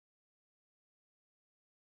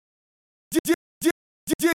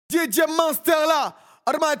DJ Monsterla,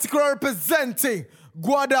 automatically representing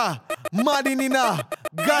Guada, Madinina,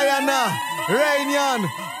 Guyana, Réunion,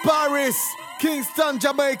 Paris, Kingston,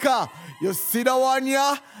 Jamaica. You see the one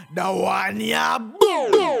ya? The one ya?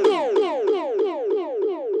 Boom!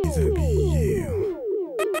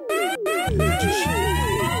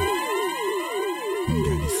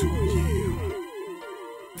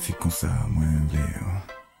 C'est comme ça, moi,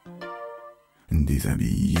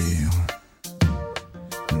 déshabillé,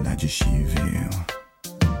 la déchivé,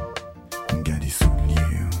 gars des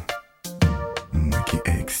souliers, moi qui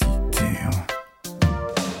excité,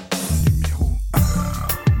 numéro 1.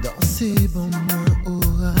 Danser bon moi au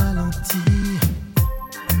ralenti,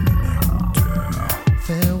 numéro 2.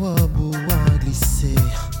 faire wabou à glisser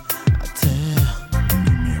à terre,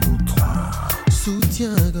 numéro 3.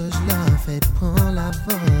 soutien gauche la fait prendre la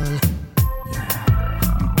vol.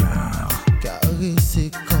 C'est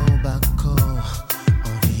corps à corps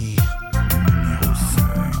en vie. Numéro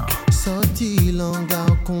 5. Sorti l'hangar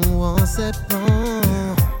qu'on en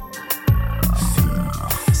septembre.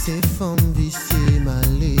 6. Ces femmes viciées mal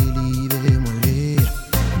élevées, mollet.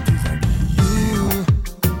 Déshabillé,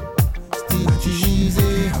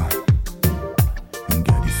 Stylisé,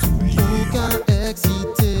 gars des souliers. aucun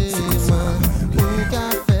excité,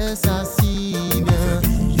 aucun fait ça si bien.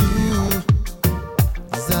 Déshabillé.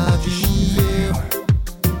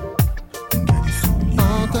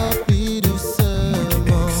 Encore plus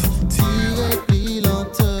doucement, tirer plus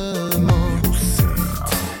lentement.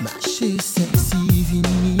 Marcher sexy,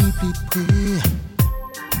 vini plus près.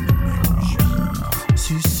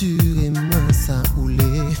 Susurrez-moi ça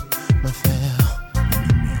roulé, ma faire.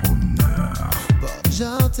 Numéro 9. Bob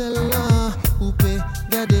Jartella, ou peut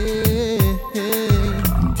garder. 10.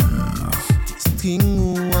 String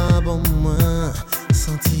ou un bon moins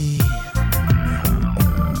senti.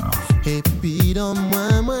 Et puis dans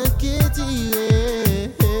moi qui est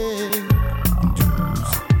tiré. 12.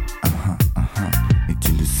 Et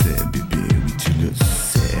tu le sais, bébé, oui, tu le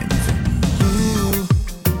sais, les amis.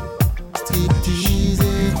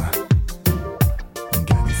 Stripteasé,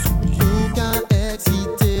 Gars des souliers. aucun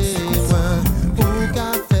excité,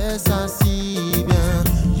 aucun fait ça si bien.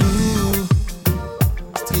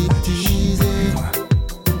 Stripteasé,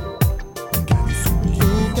 Gars des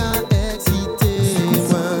souliers. aucun excité,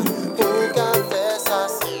 aucun fait ça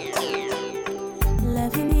si bien.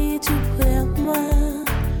 L'avenir tout près de moi,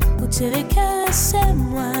 où tu les casses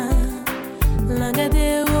moi.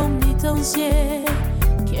 L'engadé au mi-tensier,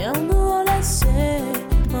 qui en nous laisse,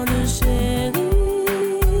 mon de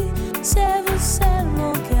chérie. C'est vous seul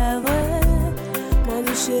mon cœur, mon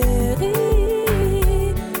de chérie.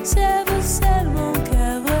 C'est vous seul mon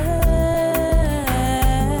cœur.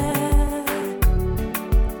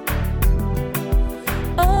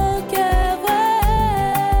 Oh cœur,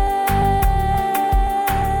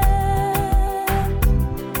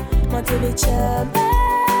 moi te le chambre.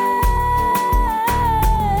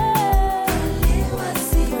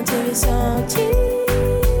 Moi te le senti.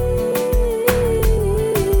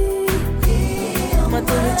 Moi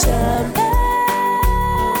te le chambre.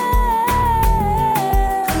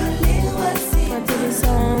 Moi te le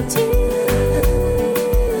senti.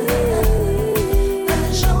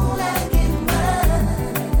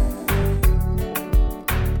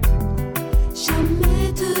 Jamais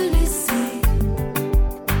te laisser.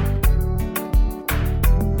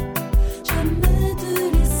 Jamais te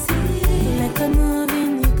laisser. La connerie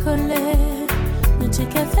Nicolet, nous t'es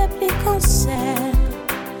qu'à faire plus concert.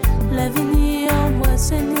 L'avenir en moi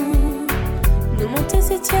c'est nous. Nous monter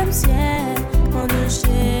 7e ciel. Mon de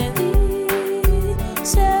chérie,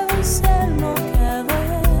 c'est vous seul mon cœur.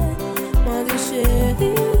 Mon de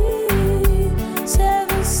chérie, c'est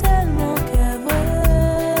vous seul mon cœur.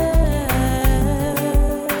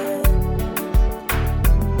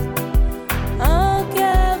 En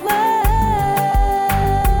cœur,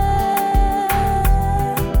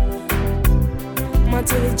 moi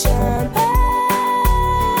te le chambre.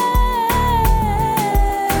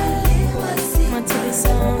 Moi te le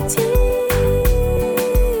senti.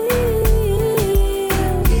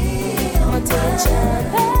 Moi te le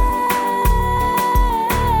chambre.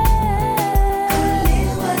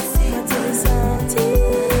 Moi te le senti.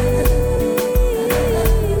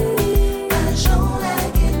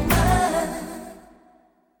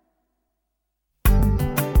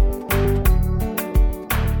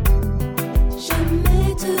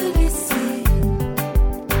 Jamais te laisser.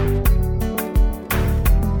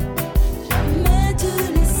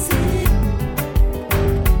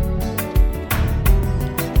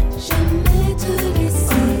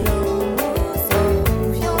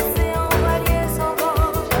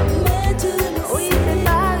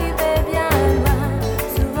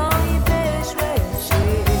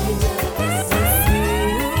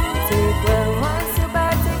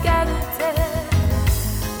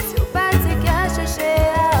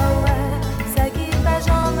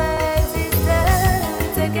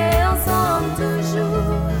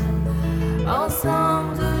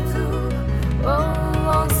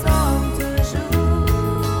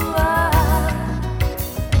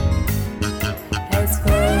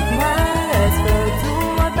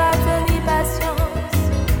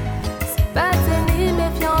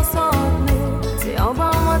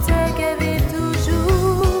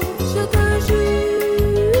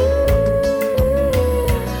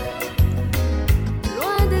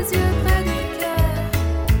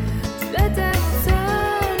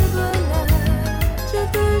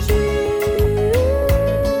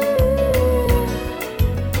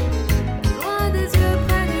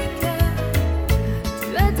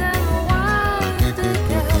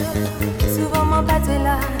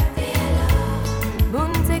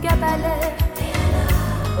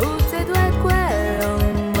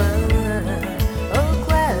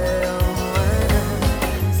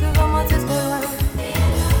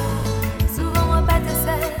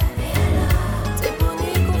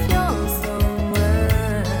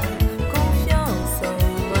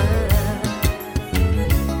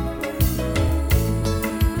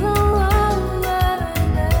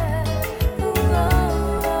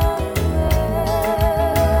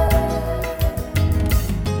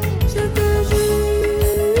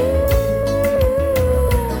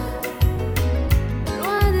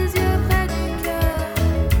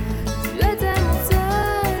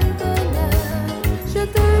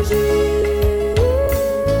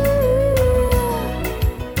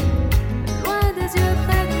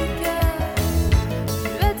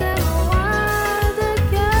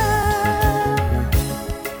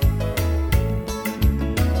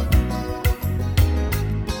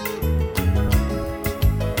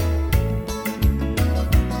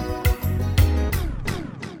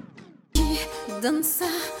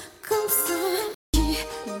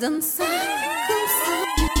 donne ça comme ça,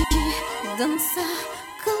 donne ça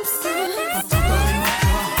comme ça. Quand ton corps et mon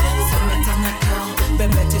corps se mettent en accord,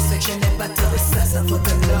 bébé tu sais que je n'ai pas tort et ça vaut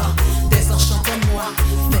de l'or. Désenchante-moi,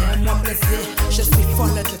 fais-moi plaisir, je suis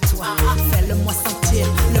folle de toi. Fais-le-moi sentir,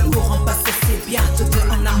 le courant passe si bien, tout est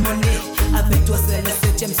en harmonie. Avec toi c'est le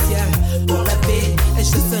 7e ciel pour la vie, et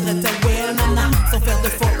je serai ta real nana, sans faire de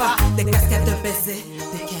faux pas, des cascades de baisers,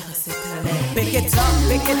 des caresses étalées. Pick it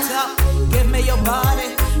up, give me your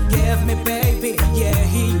body, give me baby, yeah,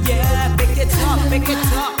 yeah. Pick it up,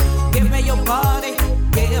 give me your body,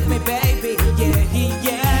 give me baby, yeah,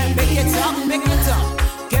 yeah. Pick it up,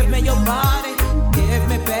 give me your body, give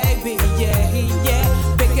me baby, yeah, yeah.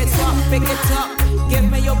 Pick it up, give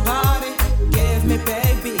me your body, give me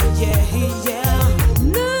baby, yeah, yeah.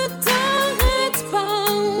 Ne t'arrête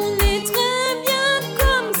pas, on est très bien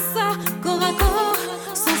comme ça, corps à corps,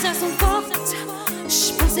 sensations fortes.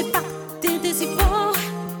 Je pensais pas que t'étais si fort.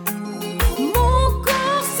 Mon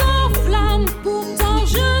corps s'enflamme, pourtant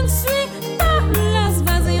je ne suis pas las.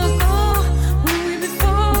 Vas-y encore, oui mais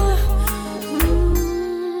fort.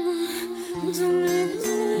 Me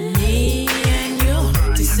and you,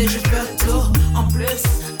 tu sais je peux tout, en plus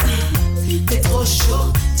t'es trop chaud.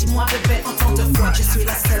 Dis-moi bébé en tant de fois que je suis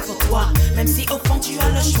la seule pour toi. Même si au fond tu as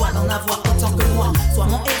le choix d'en avoir autant que moi. Sois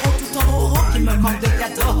mon héros tout en haut qui me manque de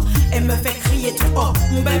cadeaux et me fait crier tout haut.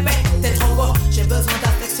 Mon bébé t'es trop beau. J'ai besoin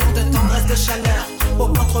d'affection, de tendresse, de chaleur. Au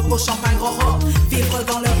contre-beau, champagne, gros. Vivre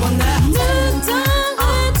dans le bonheur. Ne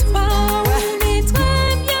t'arrête pas, on est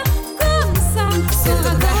très bien comme ça. S'il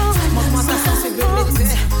te plaît, montre-moi ta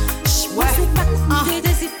sensibilité. Je pensais pas que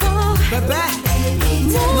t'étais si fort. Bébé,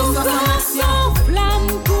 Mon corps s'enflamme,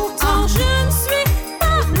 pourtant je ne suis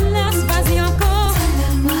pas las. Vas-y encore,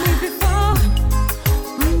 mais plus fort.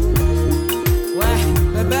 ouais,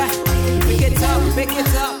 bébé, pick it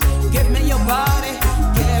up, give me your body,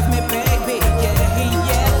 give me baby, yeah,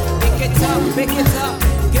 yeah. Pick it up,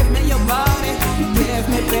 give me your body, give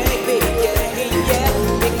me baby, yeah, yeah.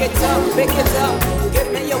 Pick it up, give me your body, give me baby, yeah, yeah. Pick it up, give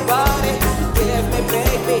me your body, give me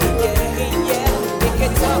baby, yeah, yeah. Pick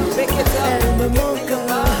it up, give me your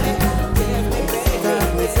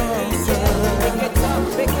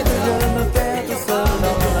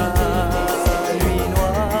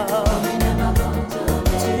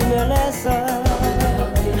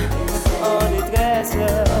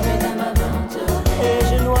Et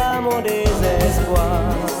je noie mon désespoir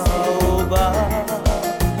au bas.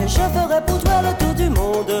 Et je ferai pour toi le tour du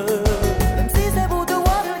monde, même si c'est pour te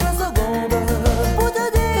voir quelques secondes, pour te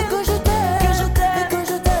dire que je t'aime, que je t'aime, que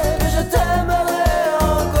je t'aime, que je t'aimerai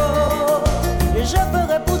encore. Et je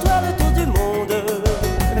ferai pour toi le tour du monde,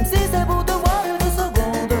 même si c'est pour te voir quelques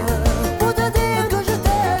secondes, pour te dire que je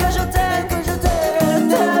t'aime, que je t'aime, que je t'aime, que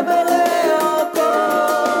je t'aimerai encore.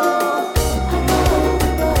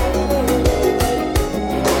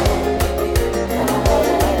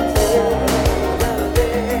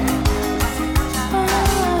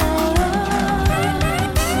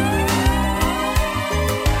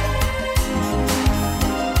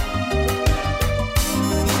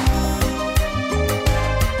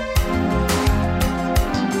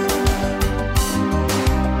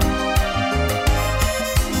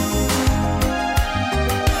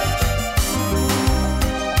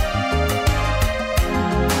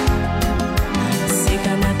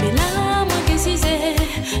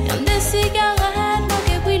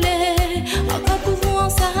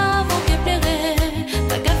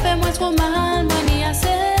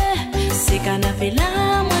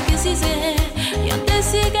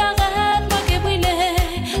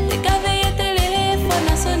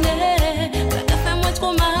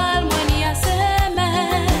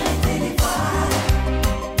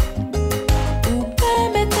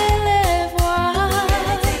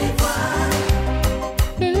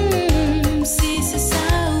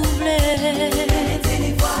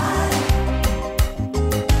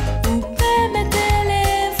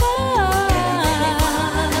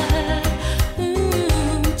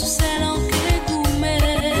 Tu sais l'en que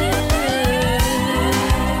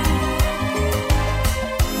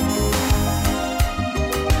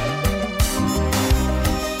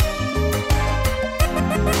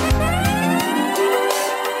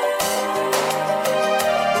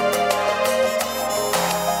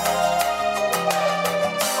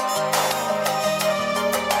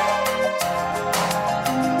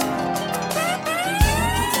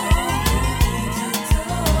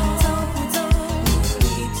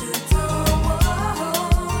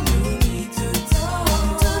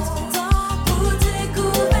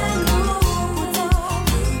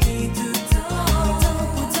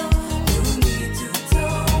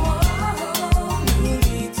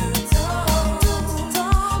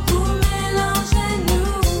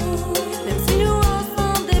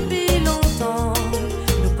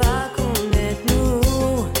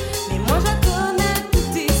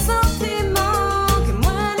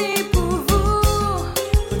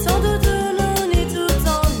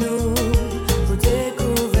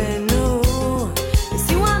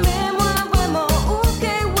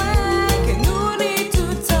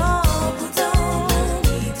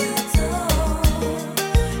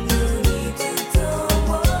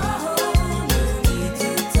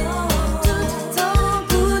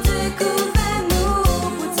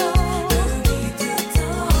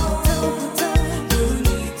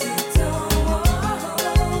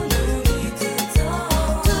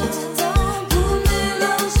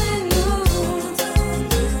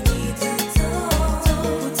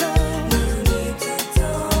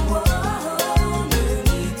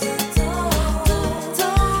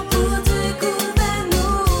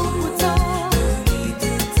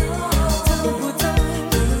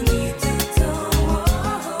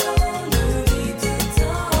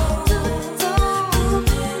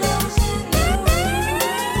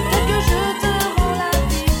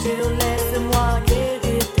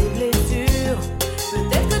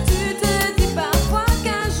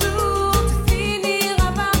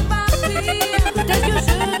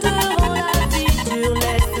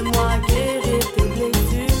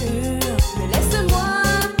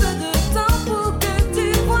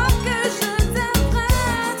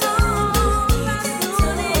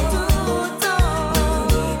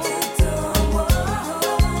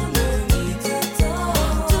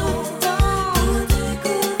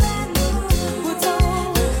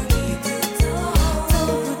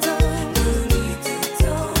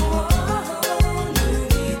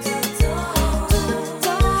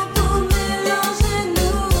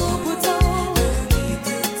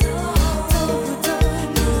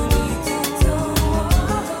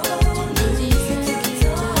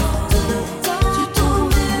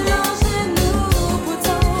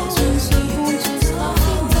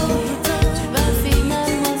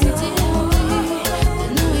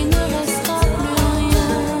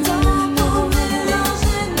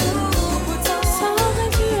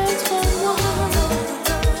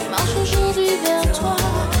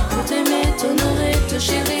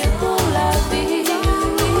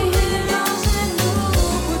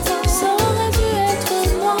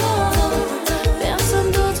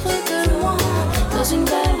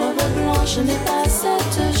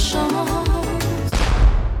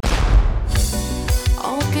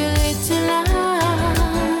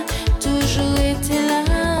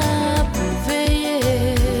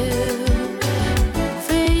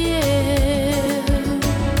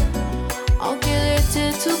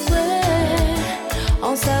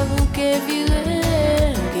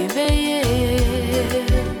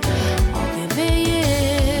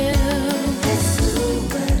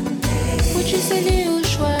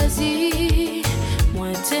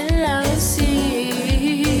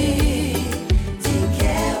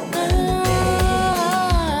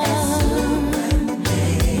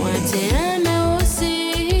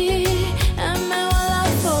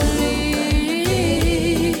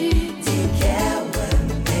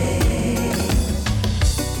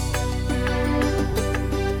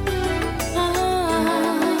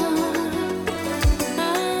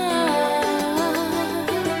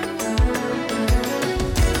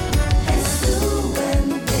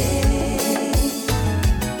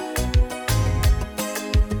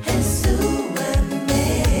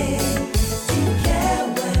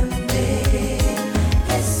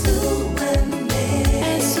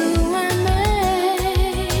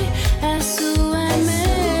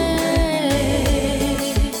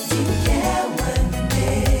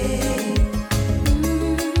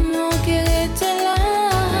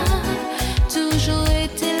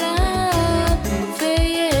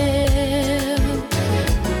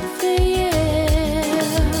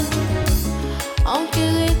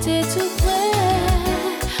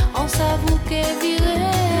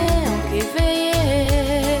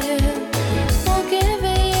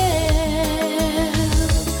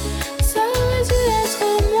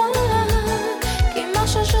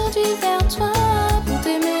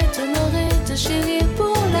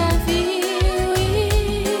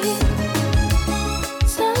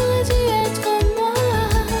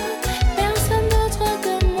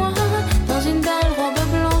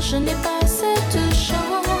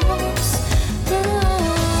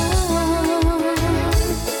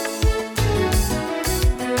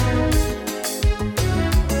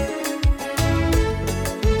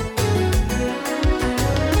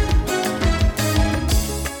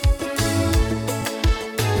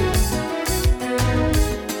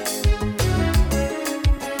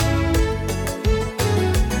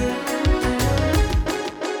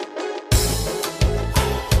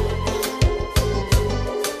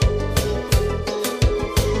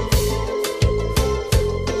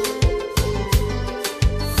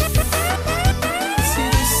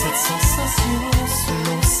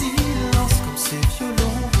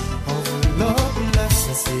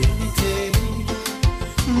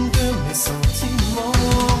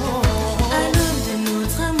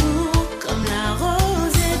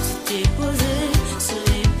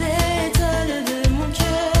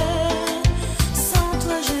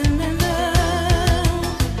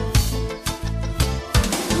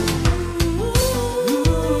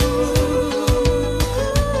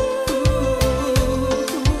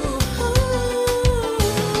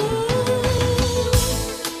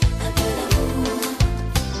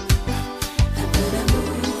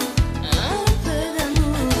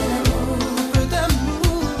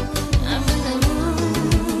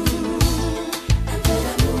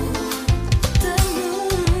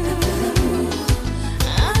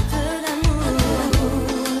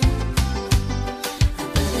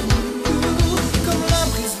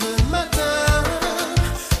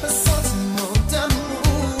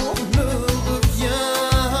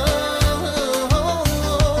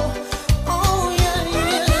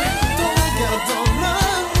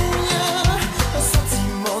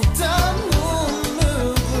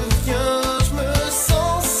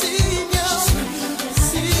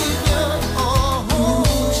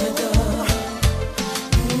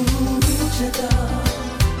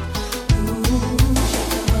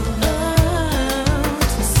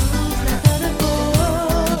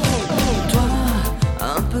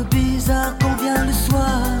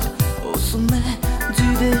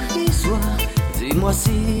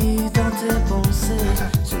tes pensées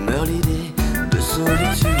se meurt l'idée de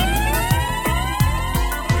solitude.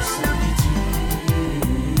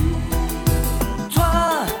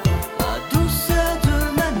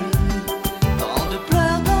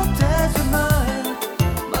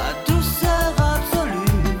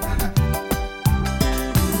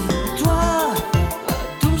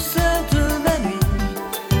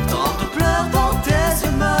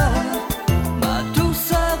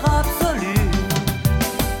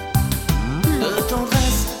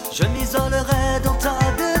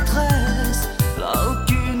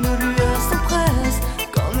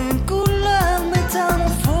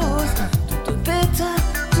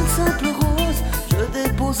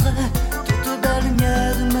 Toute la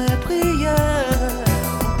lumière de mes prières.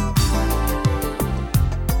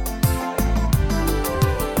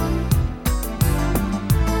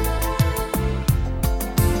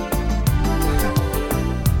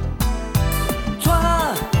 Toi,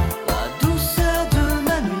 la douceur de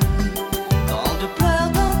ma nuit, tant de pleurs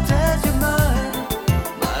dans tes yeux meurent,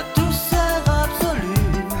 ma douceur absolue.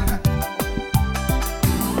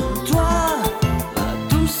 Toi, la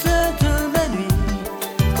douceur de ma nuit,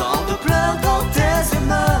 tant de pleurs dans tes yeux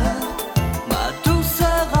meurent, ma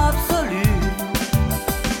douceur absolue.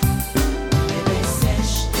 Bébé,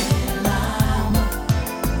 sèche tes larmes.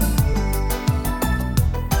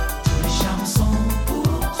 Tous les charmes sont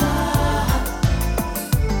pour toi.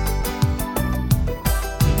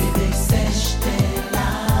 Bébé, sèche tes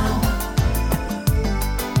larmes.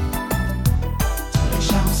 Tous les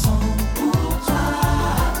charmes sont pour toi.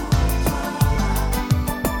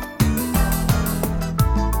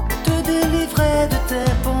 Te délivrer de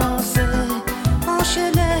tes pensées,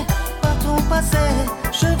 enchaîné par ton passé,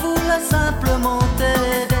 je voulais simplement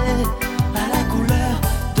t'aider à la couleur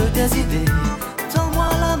de tes idées. Tends-moi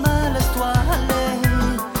la main, laisse-toi aller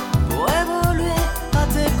pour évoluer à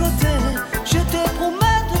tes côtés. Je te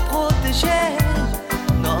promets de protéger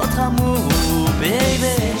notre amour,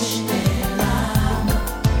 baby. Sèche tes larmes.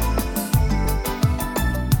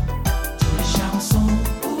 Tous les charmes sont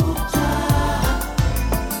pour toi.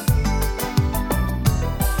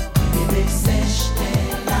 Bébé, sèche tes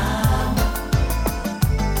larmes.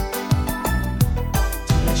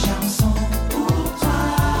 Tous les charmes sont pour toi.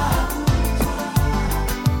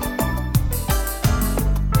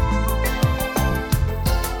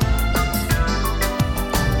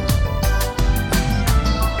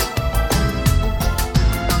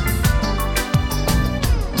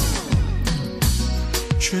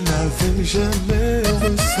 Je n'avais jamais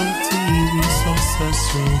ressenti une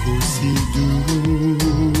sensation aussi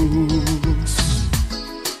douce.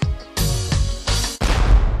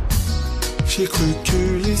 J'ai cru que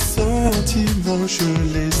les sentiments, je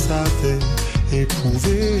les avais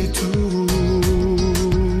éprouvés tous.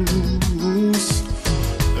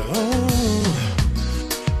 Oh.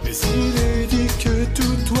 Mais il est dit que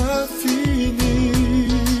tout doit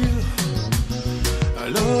finir.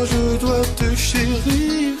 Alors je dois te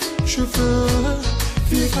chérir, je veux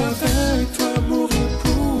vivre avec toi, mourir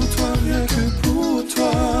pour toi, rien que pour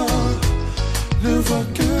toi. Ne vois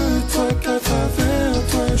que toi, qu'à travers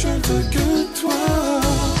toi, je ne veux que toi.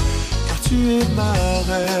 Car tu es ma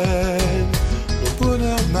reine, mon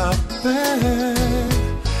bonheur, ma peine.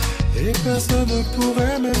 Et personne ne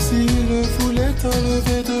pourrait, même s'il le voulait,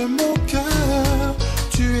 t'enlever de mon cœur.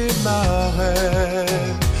 Tu es ma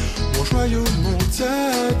reine, mon joyau, mon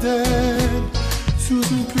diadème. Sous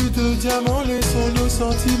une pluie de diamants, laissons nos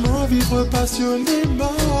sentiments vivre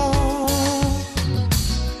passionnément.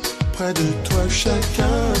 Près de toi, chaque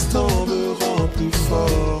instant me rend plus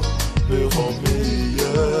fort, me rend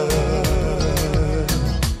meilleur.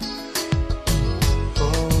 Oh,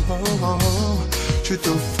 oh, oh. Je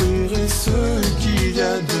t'offrirai ce qu'il y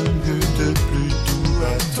a de mieux, de plus doux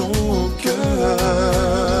à ton cœur.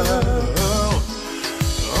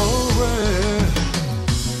 Oh ouais.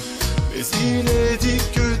 Mais il est dit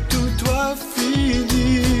que tout doit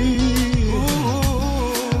finir.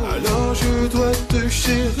 Alors je dois te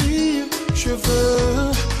chérir, je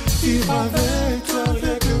veux vivre avec toi,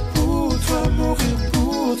 rien que pour toi, mourir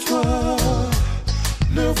pour toi.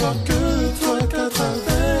 Ne voir que toi, qu'à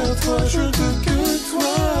travers toi, je ne veux que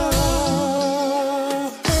toi.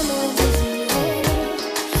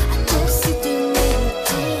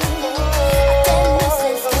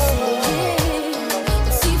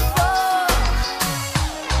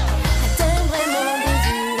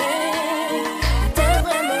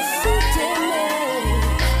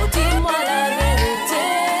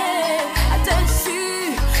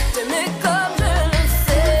 Comme je le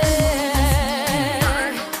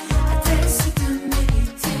sais,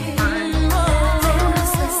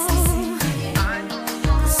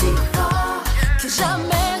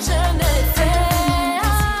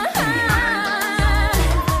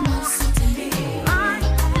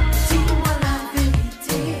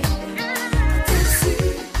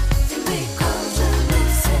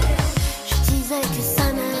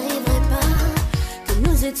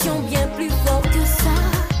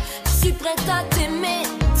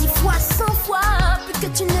 toi 100 fois plus que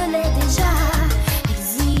tu ne l'es déjà.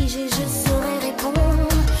 Exige et je saurai répondre.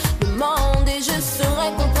 Demande et je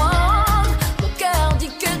saurai comprendre. Mon cœur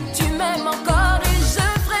dit que tu m'aimes encore et je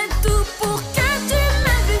ferai tout pour que tu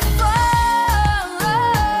m'aimes plus fort.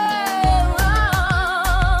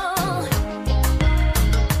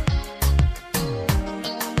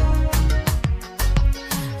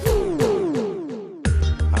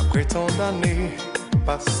 Après tant d'années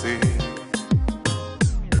passées,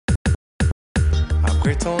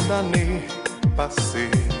 après tant d'années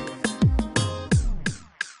passées,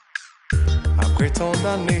 après tant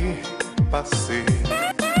d'années passées,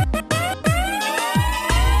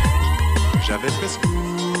 j'avais presque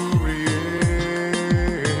oublié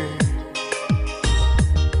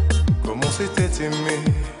comment c'était aimé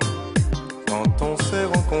quand on s'est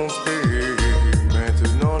rencontrés.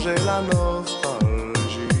 Maintenant j'ai la nostalgie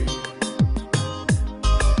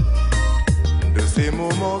de ces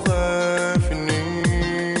moments infinis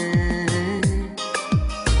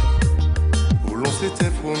où l'on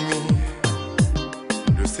s'était promis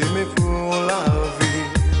de s'aimer pour la vie.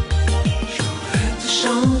 J'aurais te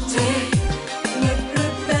chanter mes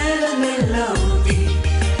plus belles mélodies,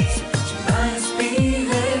 ce que tu m'as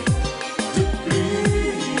inspiré de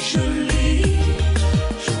plus joli.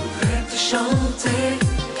 J'aurais te chanter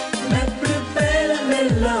mes plus belles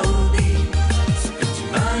mélodies, ce que tu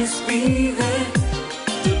m'as inspiré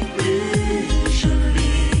de plus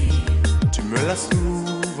joli. Tu me l'as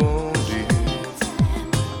souvent dit,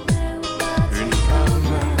 une femme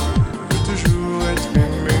veut toujours être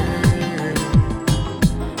aimée.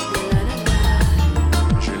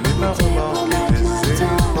 Je n'ai pas remarqué les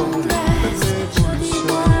efforts, les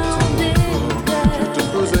évolutions de ton corps. Je te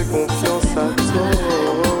faisais confiance à toi.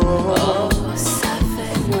 Oh, ça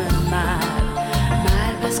fait moins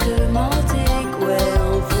mal parce que monté quoi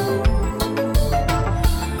en vous.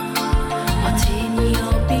 Monté ni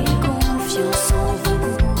en pile confiance en vous.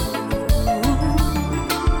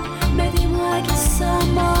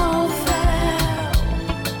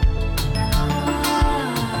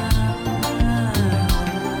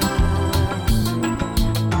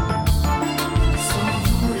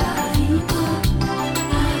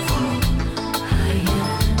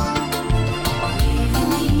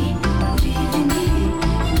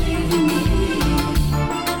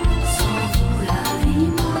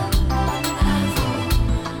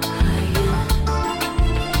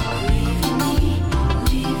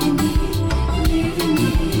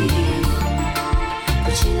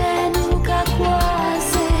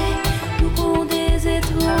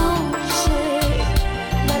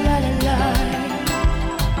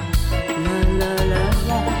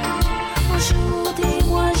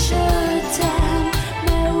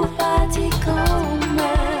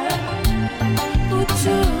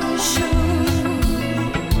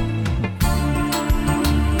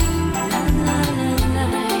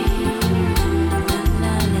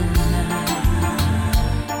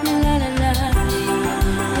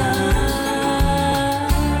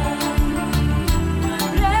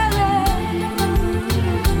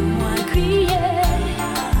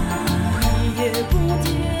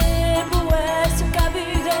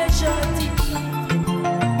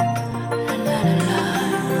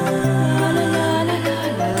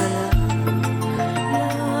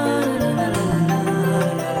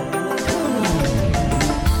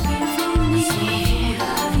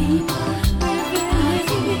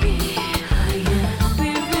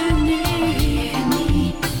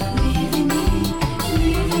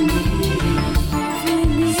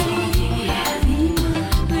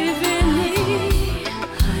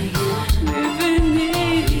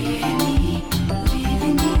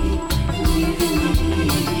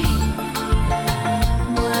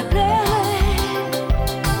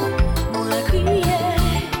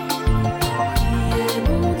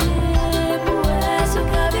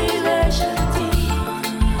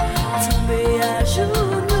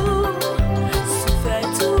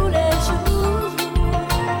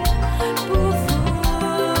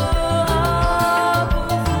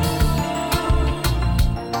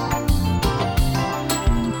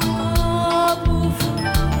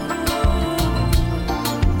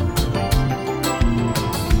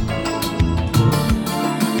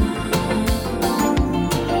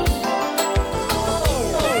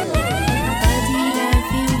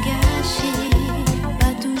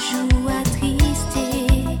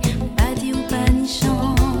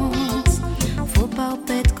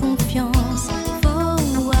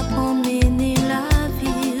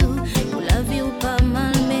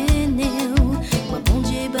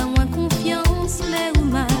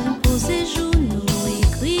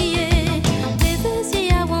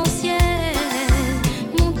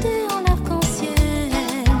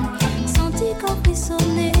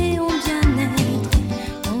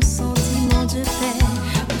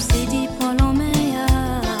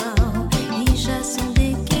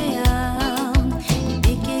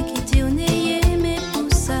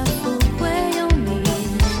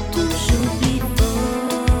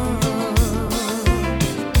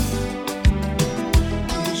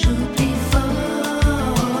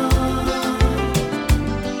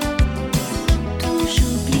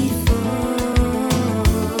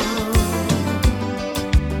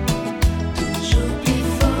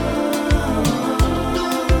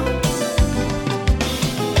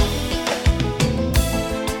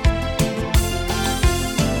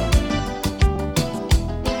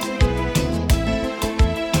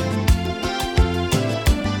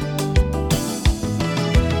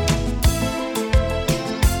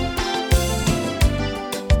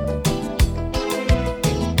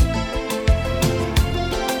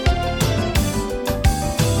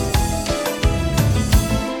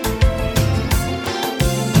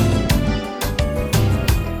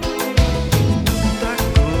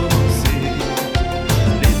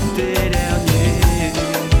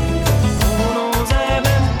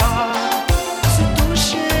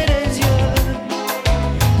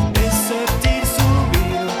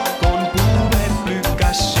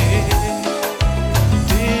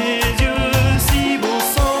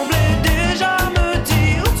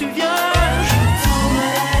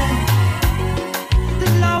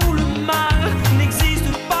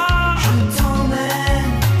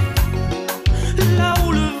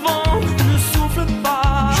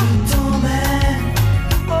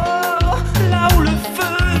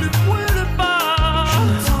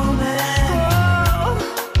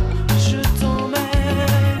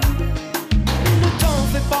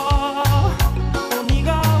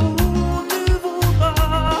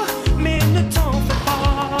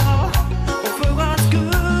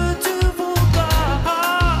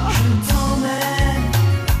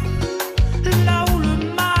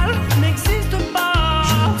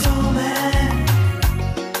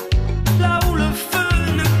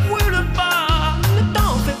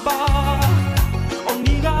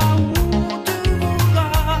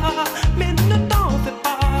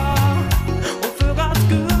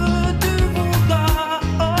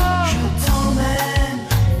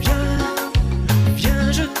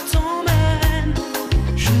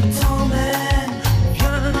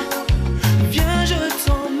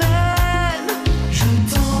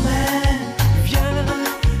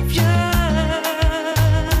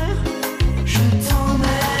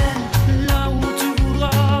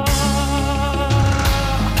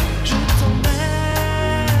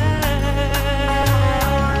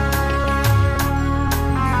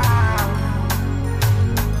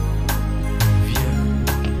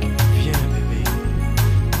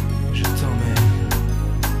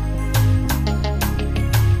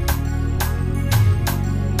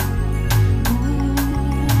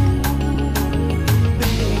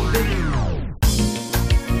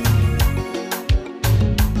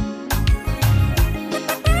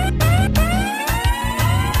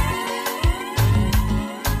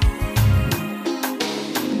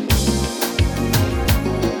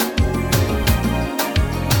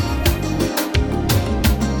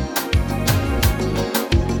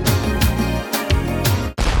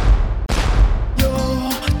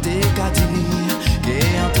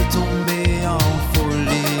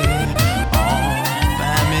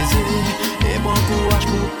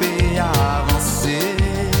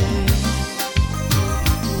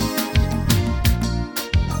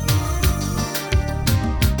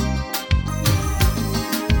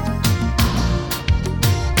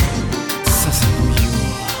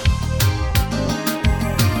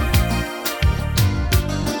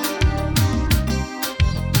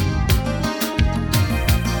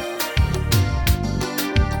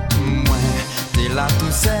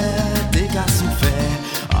 c'est des gars souffert,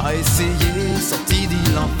 a essayé sortir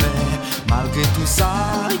de l'enfer. Malgré tout ça,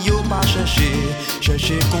 yo pas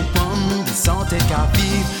chercher comprendre, des santé qu'à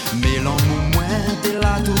vivre. Mais l'amour moins, t'es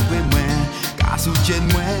là tout près moins, qu'à soutien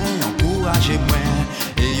moins, encourager moins.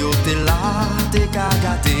 Et yo t'es là, t'es qu'à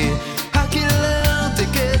gâter, à qui l'air, t'es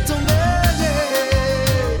qu'à tomber.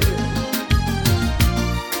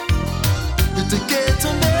 T'es qu'à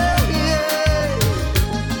tomber.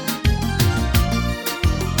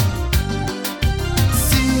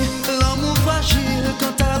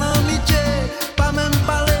 Quand t'as l'amitié, pas même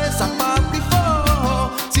parler, ça pas plus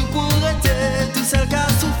fort. Si pour être tout seul qui a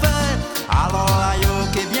souffert, alors là yo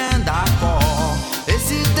qui bien d'accord. Et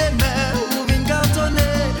si t'es mère ou vine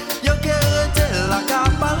cartonner, yo qui rete la qu'à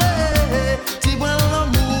parler. Si bon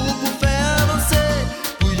l'amour pour faire avancer,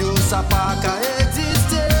 pour yo ça pas qu'à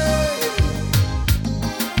exister.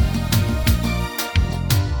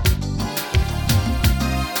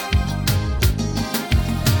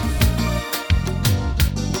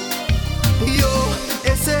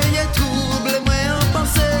 Essayez trouble, moi en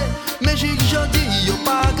pensée, mais j'ai dis yo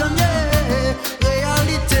pas gagné.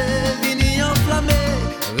 Réalité vini enflammé,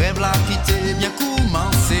 rêve la quitter bien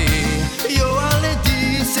commencé. Yo allez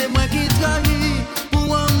dire c'est moi qui trahis,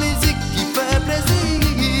 pour une musique qui fait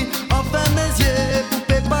plaisir. Enfin mes yeux pour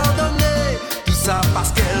te pardonner, tout ça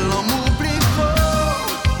parce qu'elle en m'oublie fort.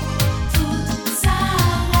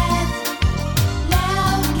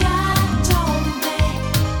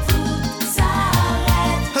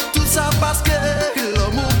 Parce que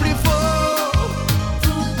l'homme plus fort,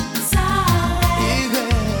 tout s'arrête.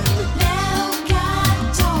 L'air qu'à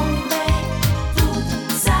tomber, tout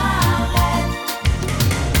s'arrête.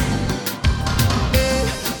 Et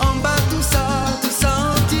en bas tout ça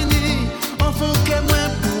en tini, en fond que moins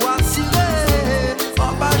pour assurer.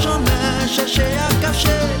 En bas jamais chercher à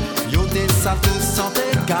cacher, yo des ça tout santé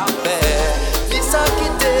café. Dis ça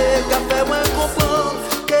quitter, café moins comprendre,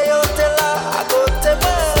 que yo t'es là à côté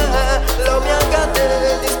moi. L'homme bien gâté,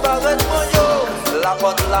 disparaître pour yo. La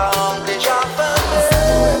porte là en déjà fermée.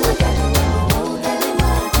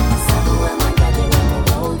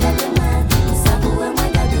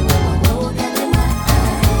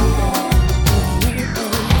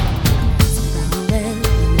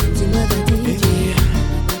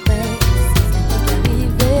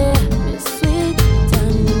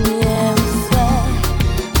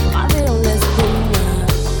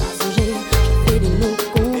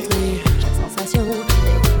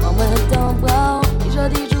 Je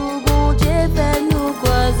dis joue bon Dieu.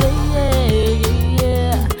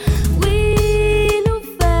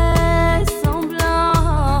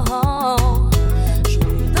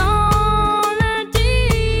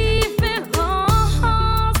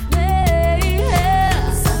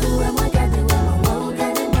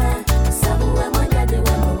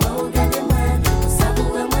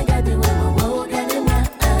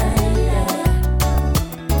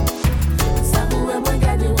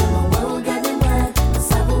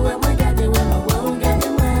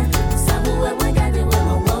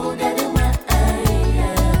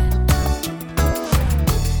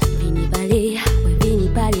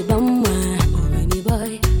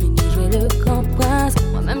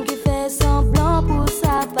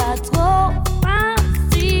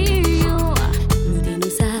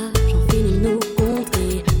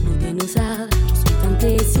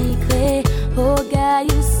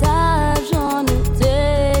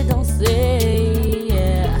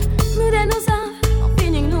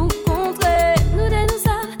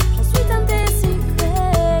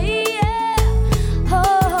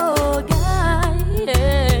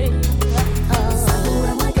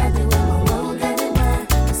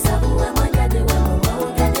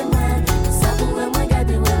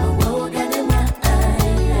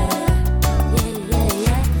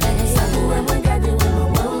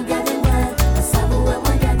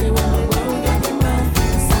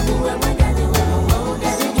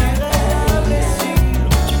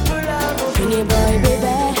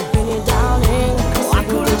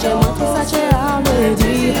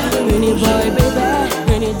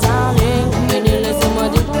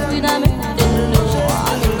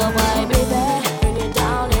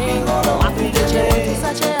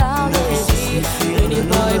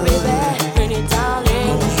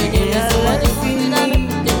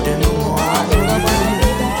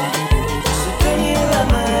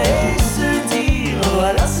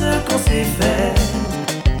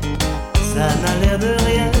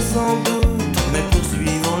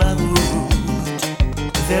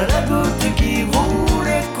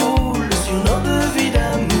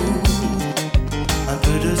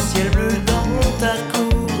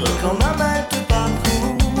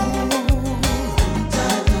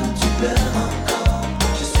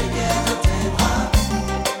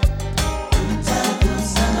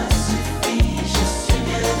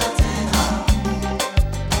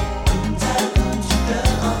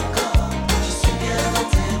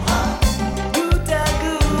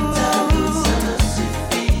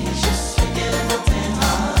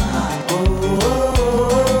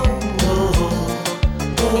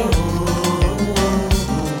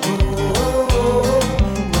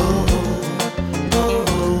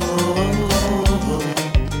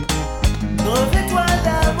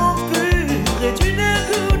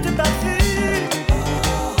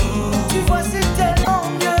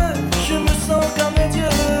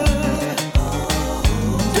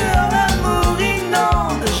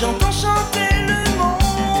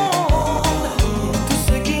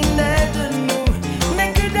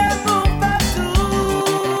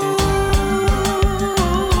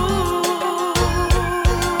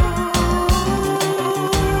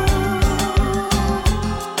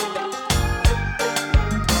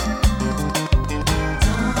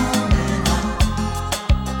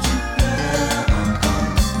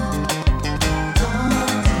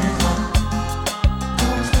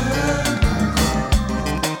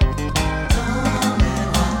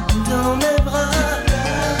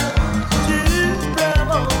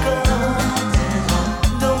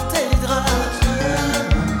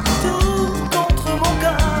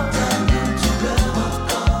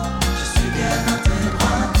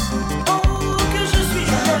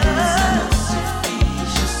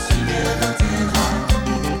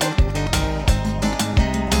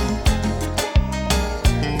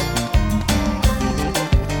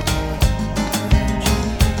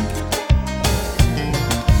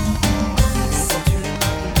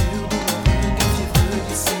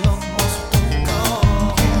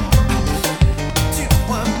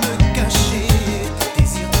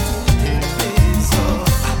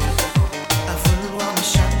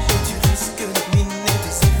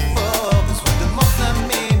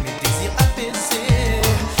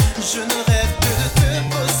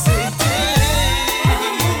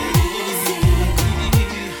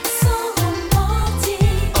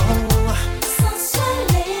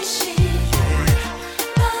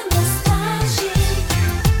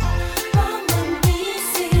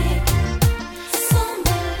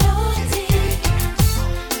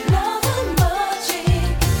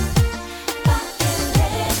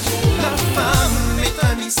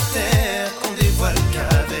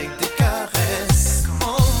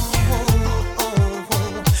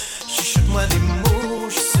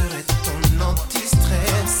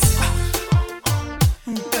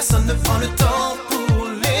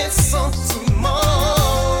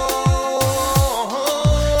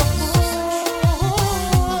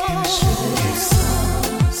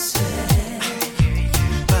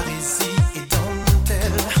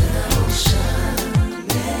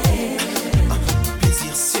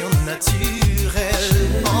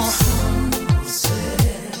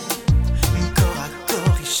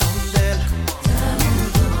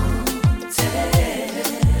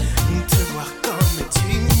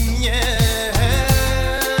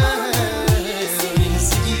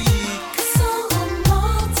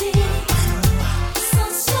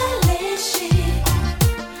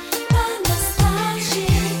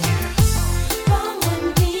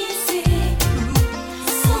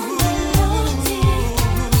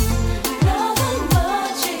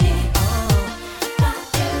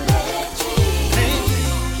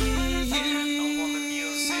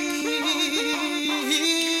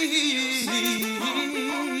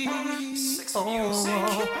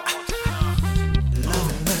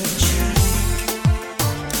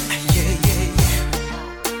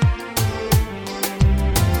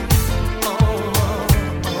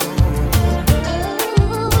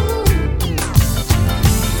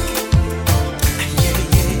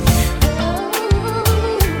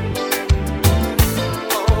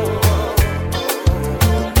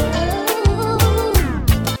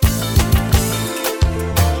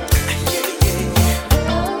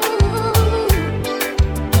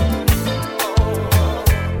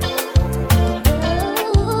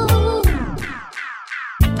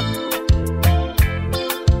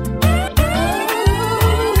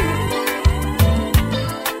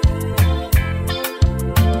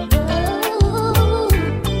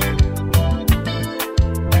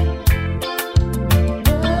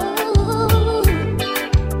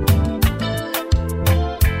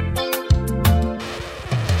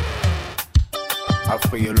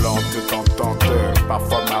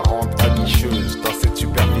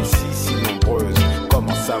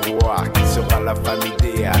 savoir qui sera la femme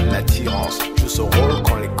idéale. L'attirance joue son rôle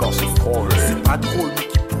quand les corps se frôlent. C'est pas drôle, mais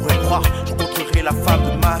qui pourrait croire je rencontrerai la femme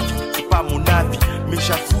de ma vie. C'est pas mon avis, mais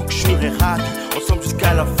j'avoue que je serais ravi. Ensemble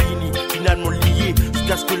jusqu'à l'infini, finalement liés,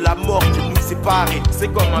 jusqu'à ce que la mort vienne nous séparer.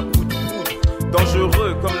 C'est comme un coup de foudre,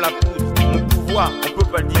 dangereux comme la poudre. Mon pouvoir, on peut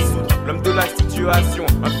pas le dissoudre. L'homme de la situation,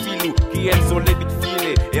 un filou qui aime sur les bites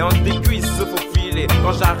filés. Et entre tes cuisses se faufiler.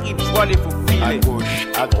 Quand j'arrive, je vois les faux filets. À gauche,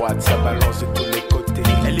 à droite, ça balance de tous les côtés.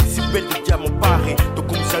 Elle est si belle de diamants parés. Donc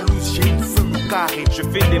comme jalouse, j'ai une feu au carré. Je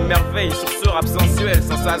fais des merveilles sur ce rap sensuel,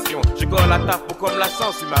 sensation. Je colle à ta peau comme la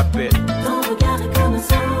sens, il m'appelle. Ton regard est comme un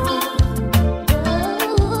sang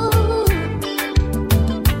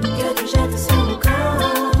que tu jettes sur mon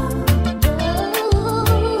corps.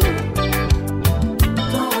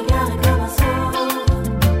 Ton regard est comme un sang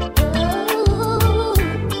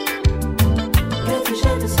que tu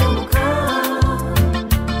jettes sur mon corps.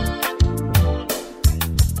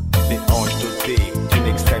 Des hanches dotées d'une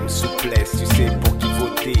extrême souplesse. Tu sais pour qui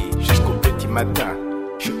voter jusqu'au petit matin.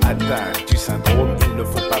 Je suis atteint du syndrome, il ne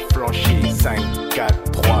faut pas flancher. 5,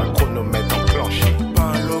 4, 3, chronomètre enclenché.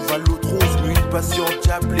 Pas un love à l'autre rose, mais une passion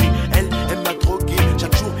diablée. Elle m'a drogué,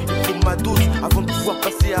 chaque jour il faut ma dose avant de pouvoir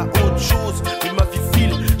passer à autre chose. Mais ma vie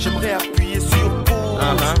file, j'aimerais appuyer sur pause.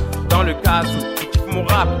 Dans le cas où tu kiffes mon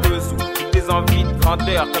rap de Zouk, des envies de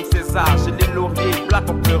grandeur comme César. J'ai les lauriers, black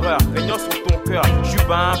en pleureur, régnant sur ton cœur. Je suis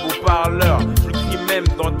pas un beau parleur, je le crie même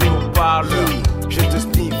dans des haut-parleurs. Je te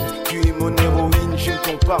sniffe, tu es mon héroïne, j'aime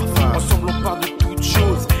ton parfum. Ensemble on parle de toutes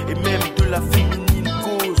choses, et même de la féminine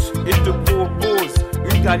cause. Et je te propose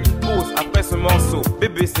une câline pause après ce morceau.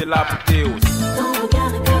 Bébé, c'est l'apothéose. Ton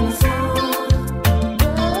regard est comme un sang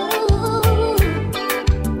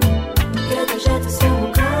que tu jettes sur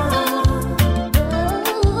mon corps.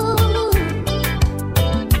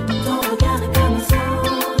 Ton regard est comme un sang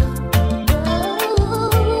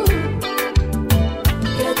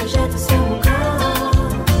que tu jettes sur mon corps.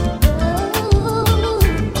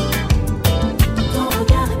 Ton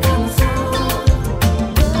regard est comme un sang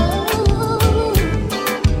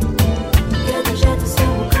que tu jettes sur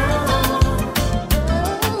mon corps.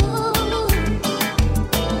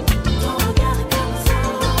 Ton regard est comme un sang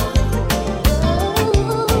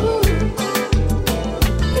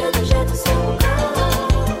que tu jettes sur mon corps.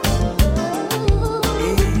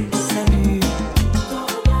 Et salut,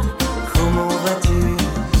 comment vas-tu?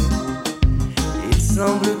 Il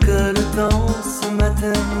semble que le temps ce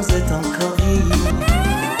matin nous est encore lié.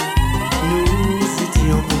 Nous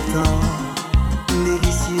étions pourtant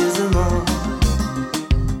délicieusement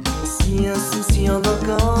si insouciants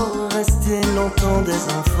d'encore rester longtemps des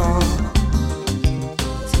enfants.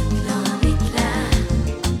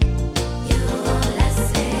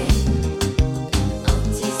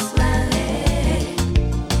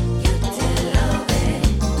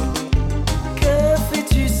 Que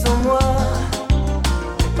fais-tu sans moi?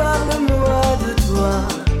 Parle-moi de toi.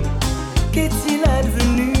 Qu'est-il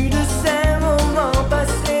advenu de ces moments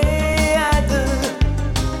passés à deux,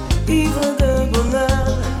 ivres de bonheur?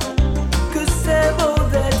 Que c'est beau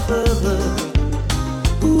d'être heureux.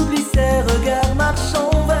 Oublie ces regards,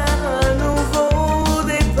 marchons vers un nouveau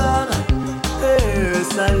départ. Et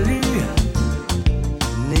salut,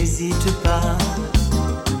 n'hésite pas.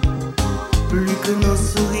 Plus que nos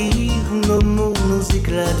sourires, nos mots, nos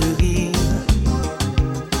éclats de rire,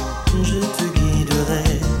 je te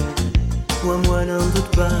guiderai, crois-moi, n'en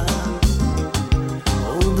doute pas.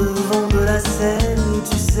 Au devant de la scène,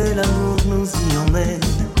 tu sais, l'amour nous y emmène.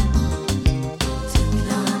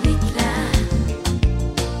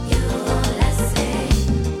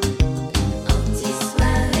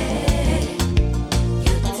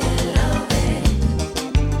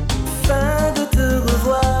 Fin de te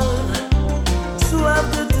revoir, soif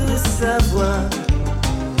de te savoir.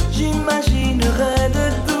 J'imaginerai de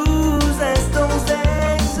 12 instants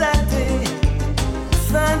exaltés.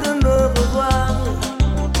 Fin de me revoir,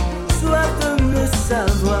 soif de me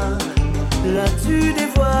savoir. Là tu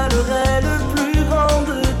dévoilerais le plus grand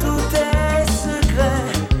de tous tes secrets.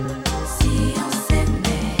 Si on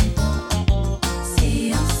s'aimait,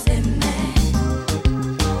 si on s'aimait.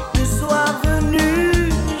 Le soir venu,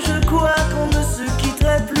 je crois qu'on ne se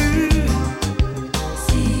quitterait plus.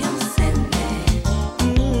 Si on s'aimait,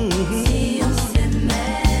 si on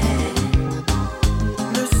s'aimait.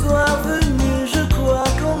 Le soir venu, je crois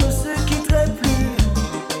qu'on ne se quitterait plus.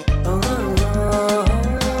 Oh, oh, oh,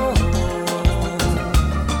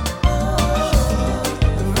 oh.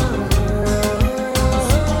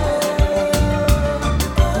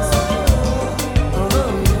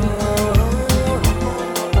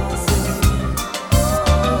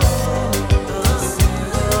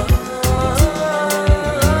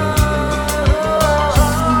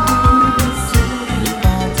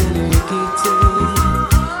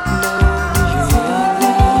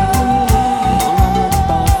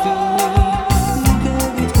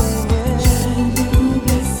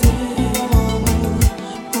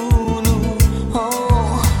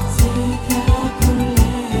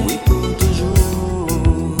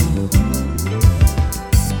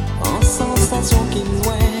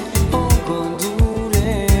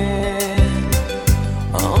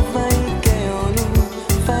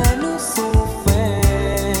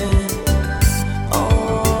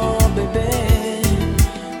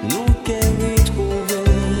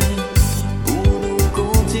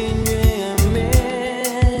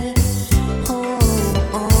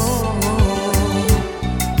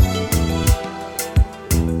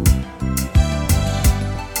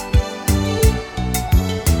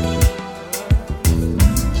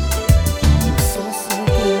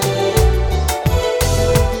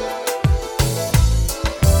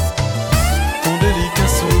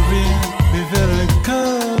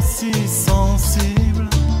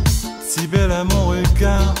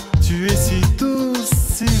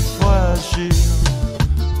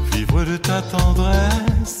 ta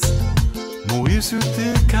tendresse, mourir sous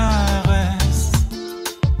tes caresses.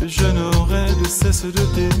 Je n'aurai de cesse de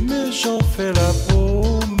t'aimer, j'en fais la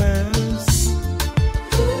promesse.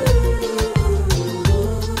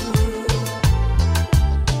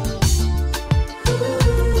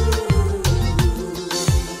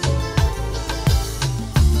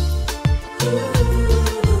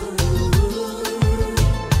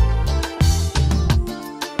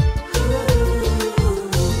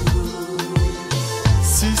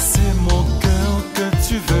 Si c'est mon cœur que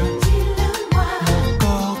tu veux, mon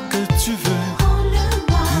corps que tu veux,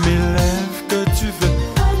 mes lèvres que tu veux,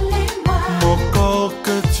 mon corps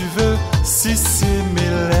que tu veux. Si c'est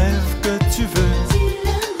mes lèvres que tu veux,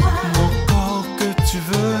 mon corps que tu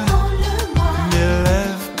veux, mes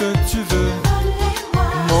lèvres que tu veux,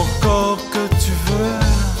 mon corps que tu veux.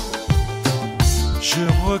 Je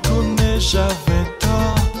reconnais, j'avais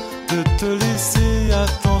tort de te laisser à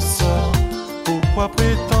ton sort. Pourquoi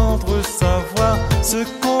prétendre savoir ce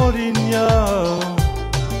qu'on ignore?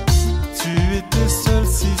 Tu étais seul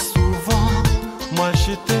si souvent, moi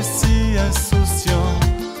j'étais si insouciant.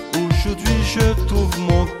 Aujourd'hui je trouve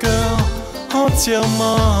mon cœur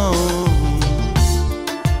entièrement.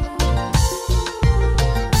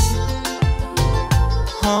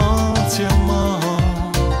 Entièrement.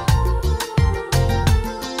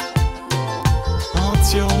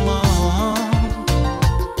 Entièrement.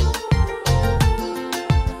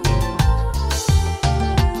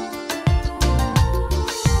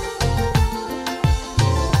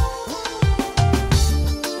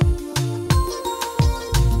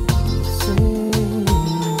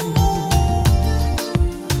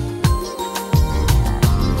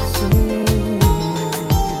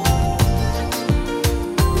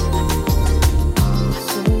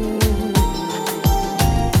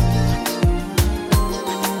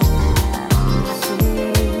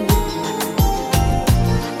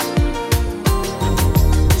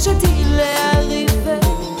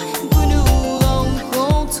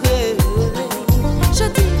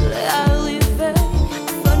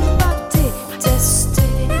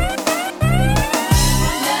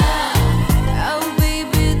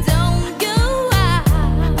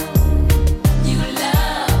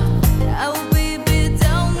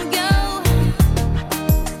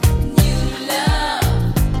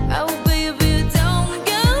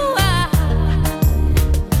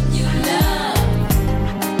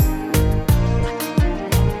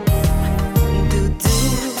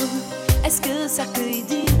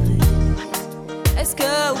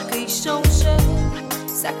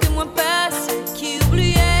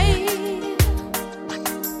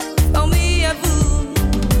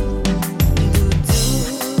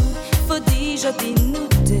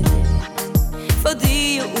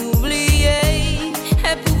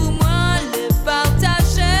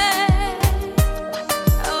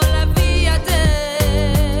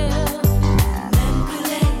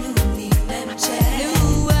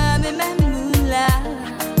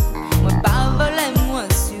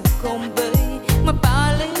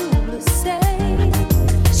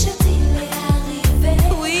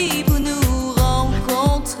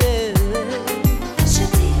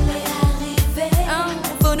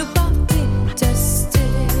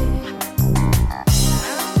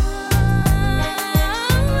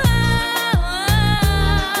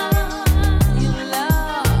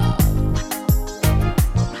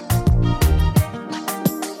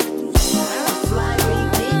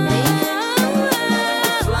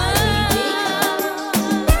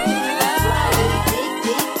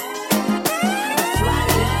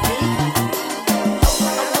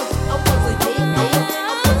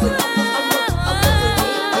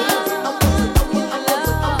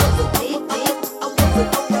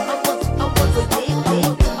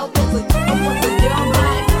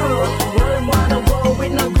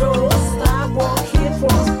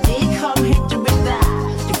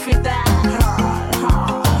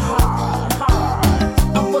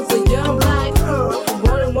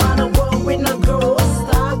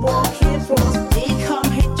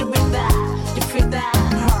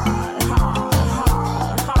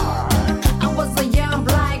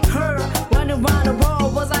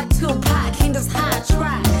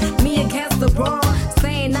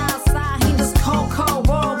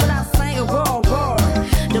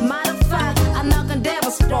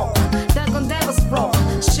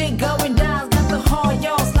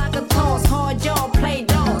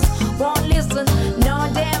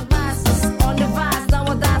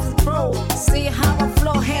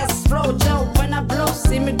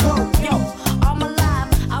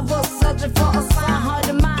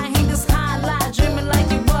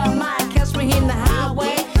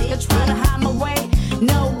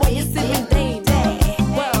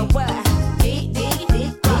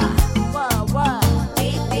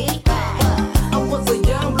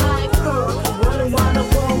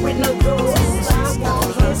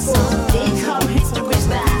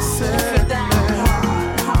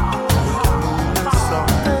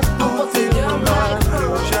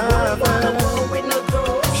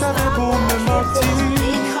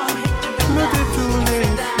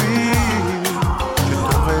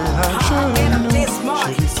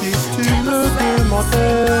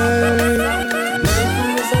 conseils.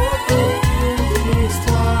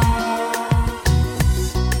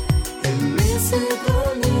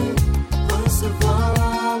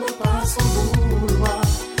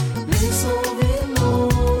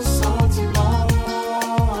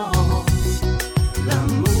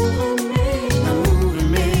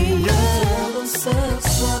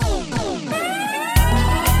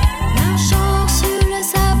 Marchant sur le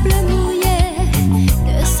sable mouillé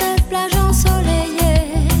de cette plage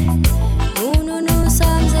ensoleillée,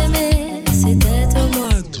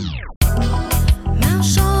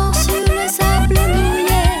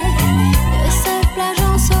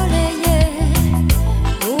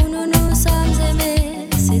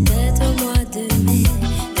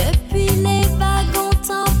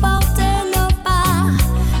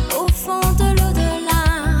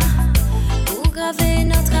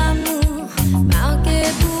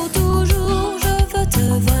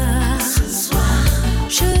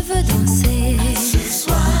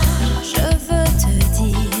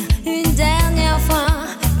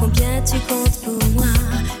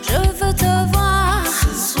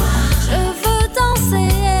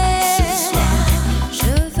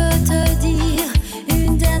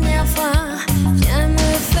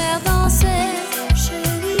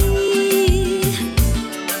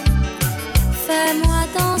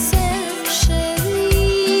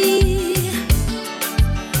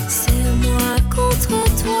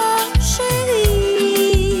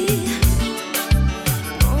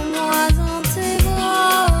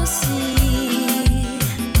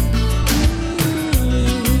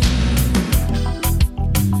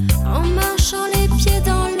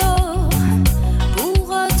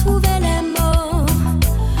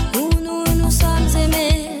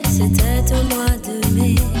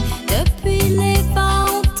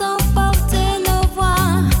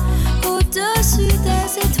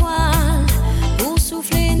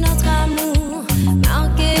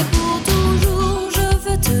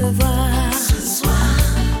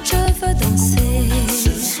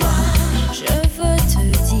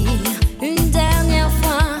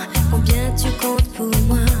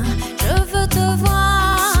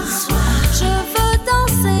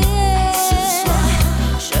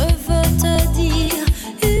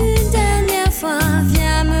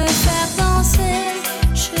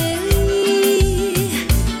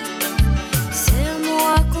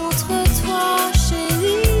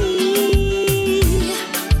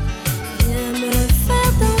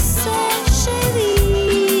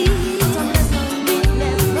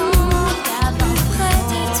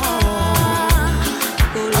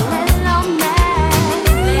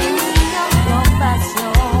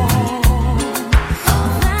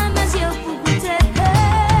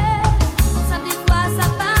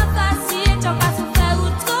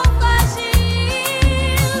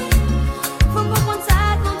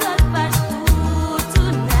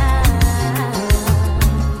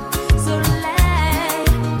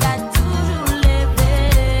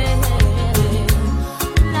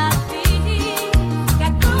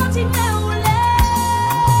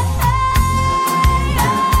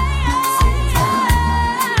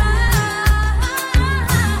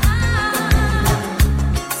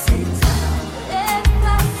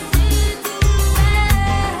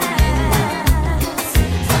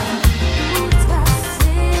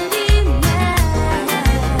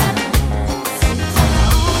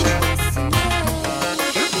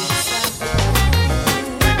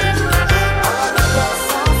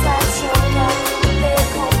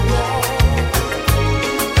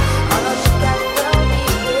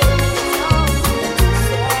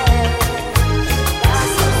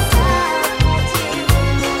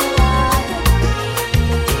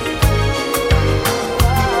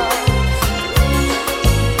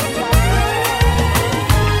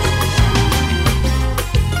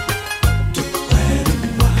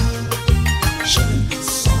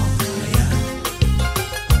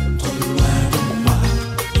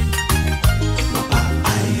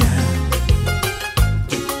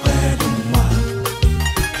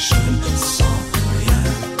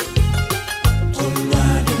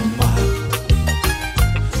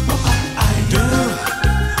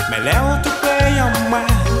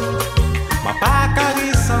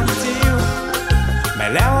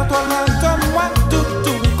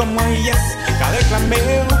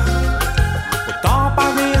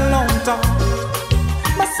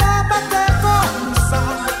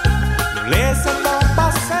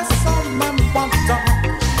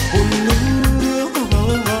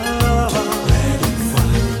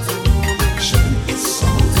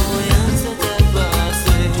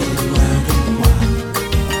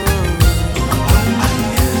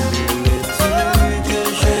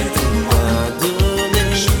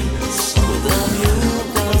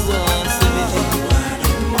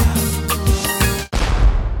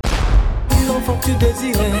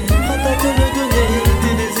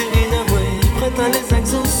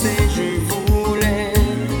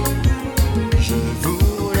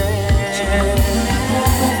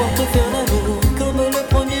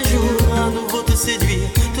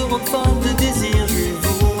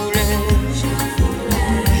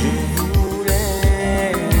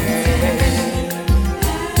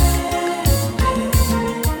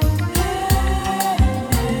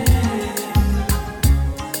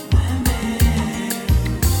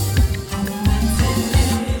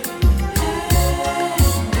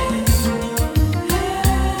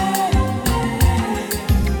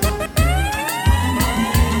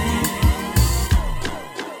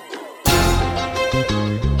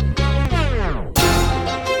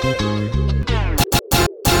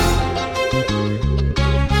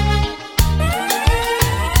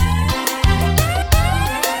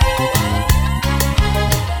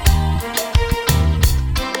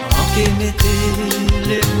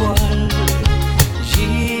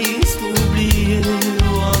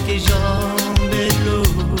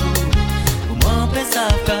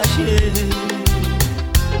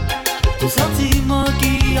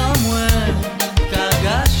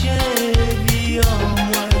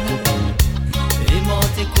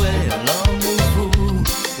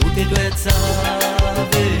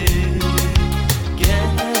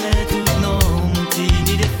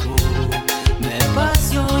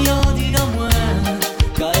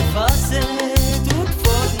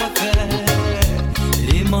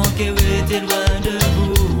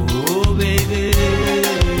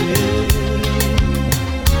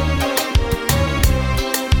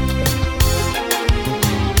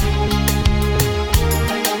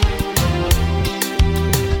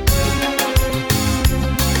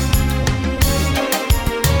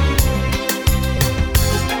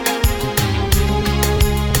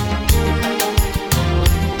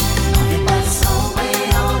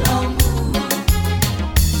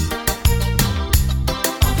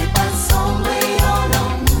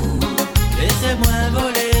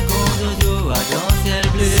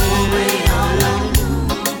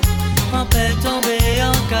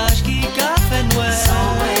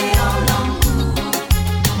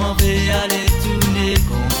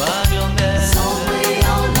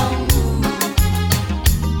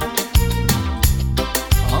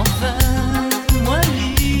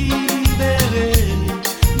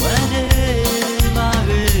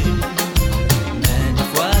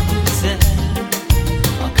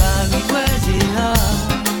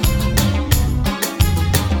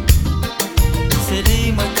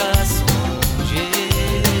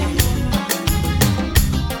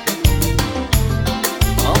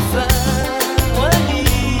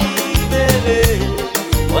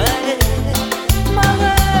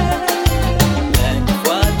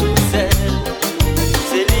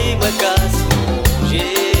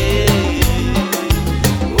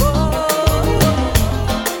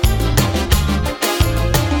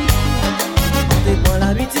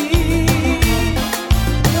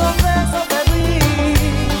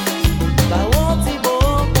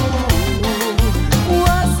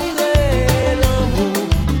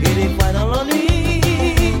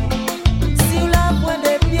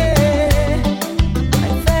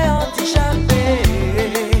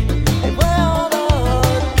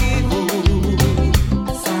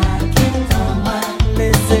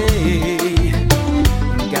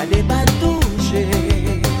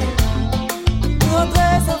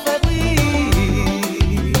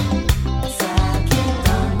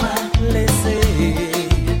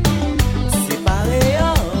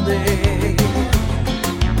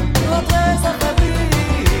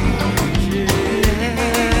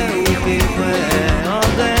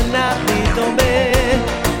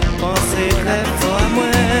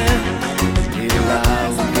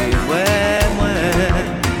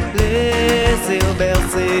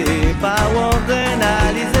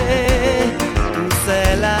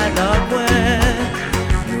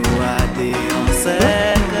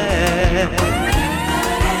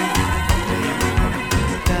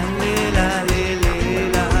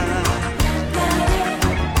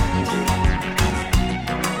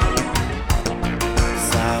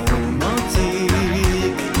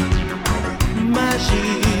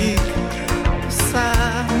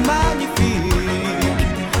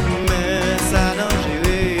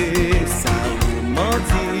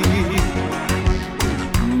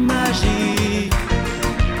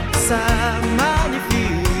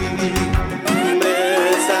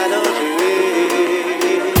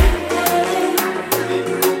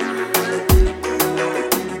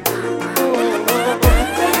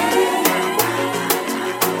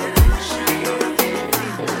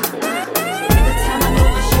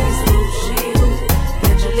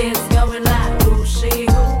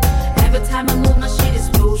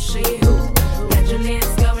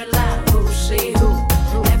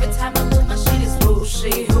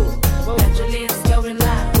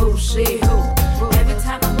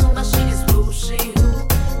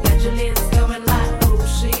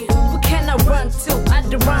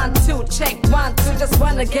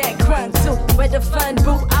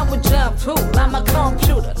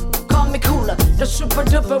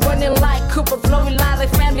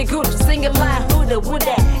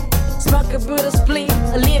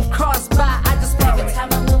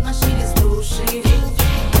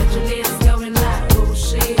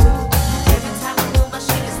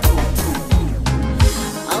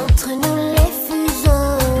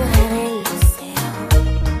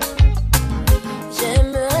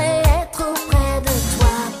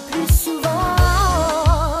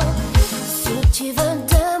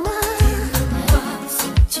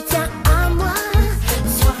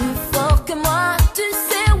 Sois plus fort que moi, tu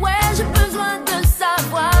sais, ouais, j'ai besoin de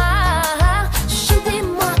savoir.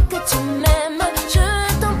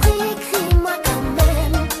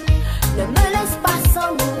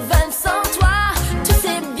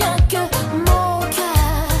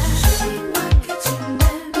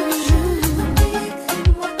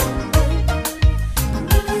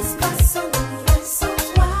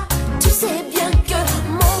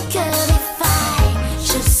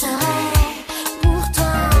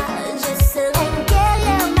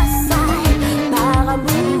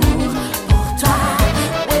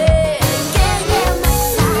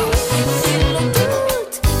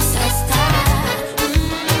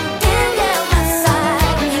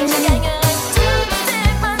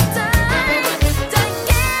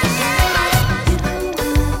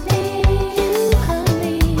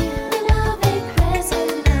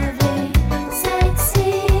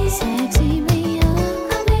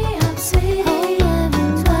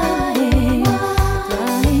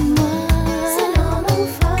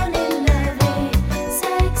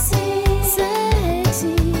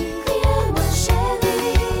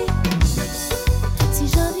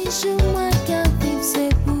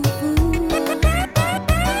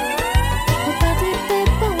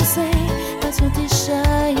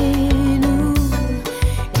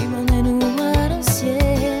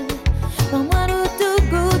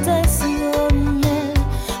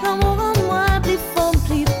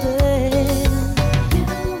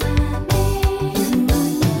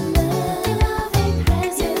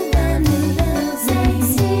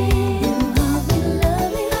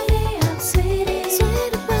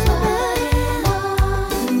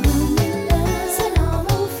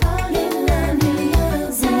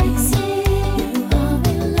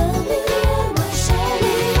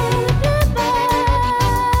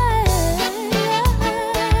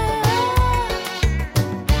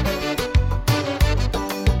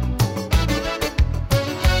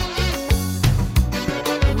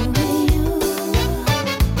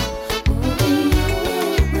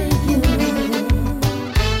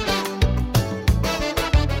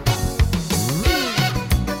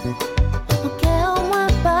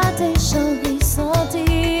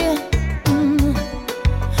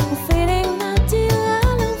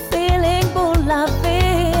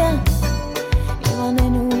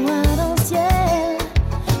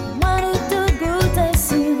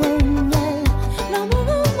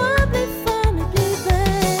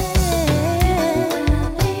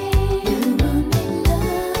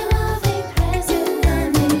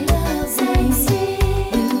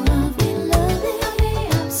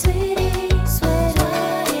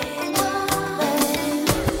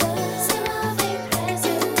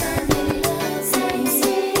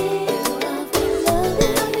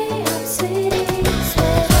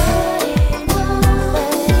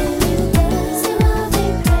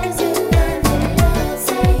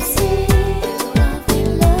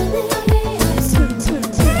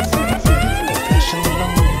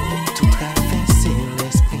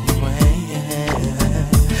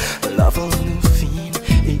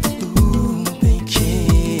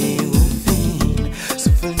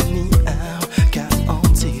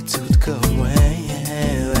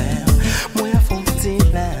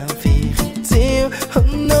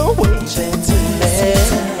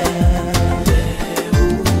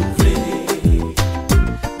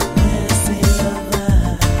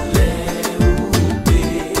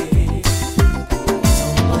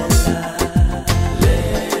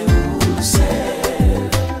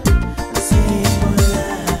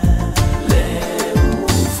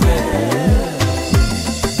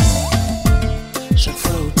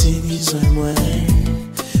 besoin moi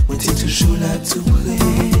t'es toujours là tout près.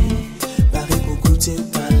 Pareil beaucoup t'es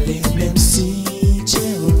parlé, même si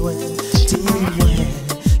t'es au loin.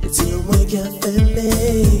 Dis-moi qu'à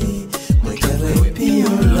fermer, moi qu'à répéter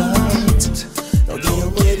en l'autre. Donc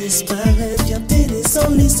dis-moi disparaître, qu'à t'aider sans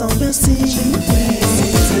les sans merci. J'ai tout dit.